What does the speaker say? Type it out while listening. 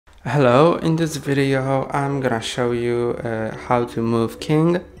Hello, in this video I'm gonna show you how to move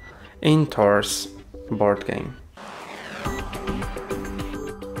king in Torres board game.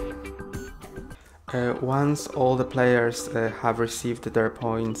 Once all the players have received their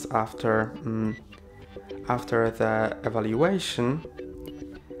points after the evaluation,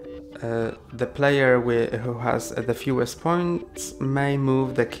 the player who has the fewest points may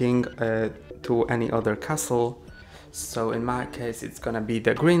move the king to any other castle. So in my case it's gonna be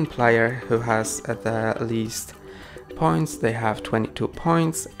the green player who has the least points. They have 22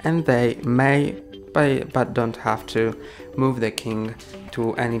 points and they may, but don't have to, move the king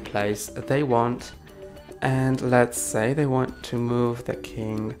to any place they want. And let's say they want to move the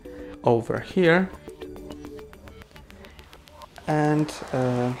king over here. And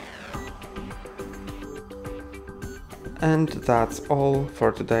that's all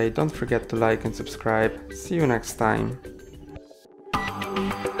for today. Don't forget to like and subscribe. See you next time.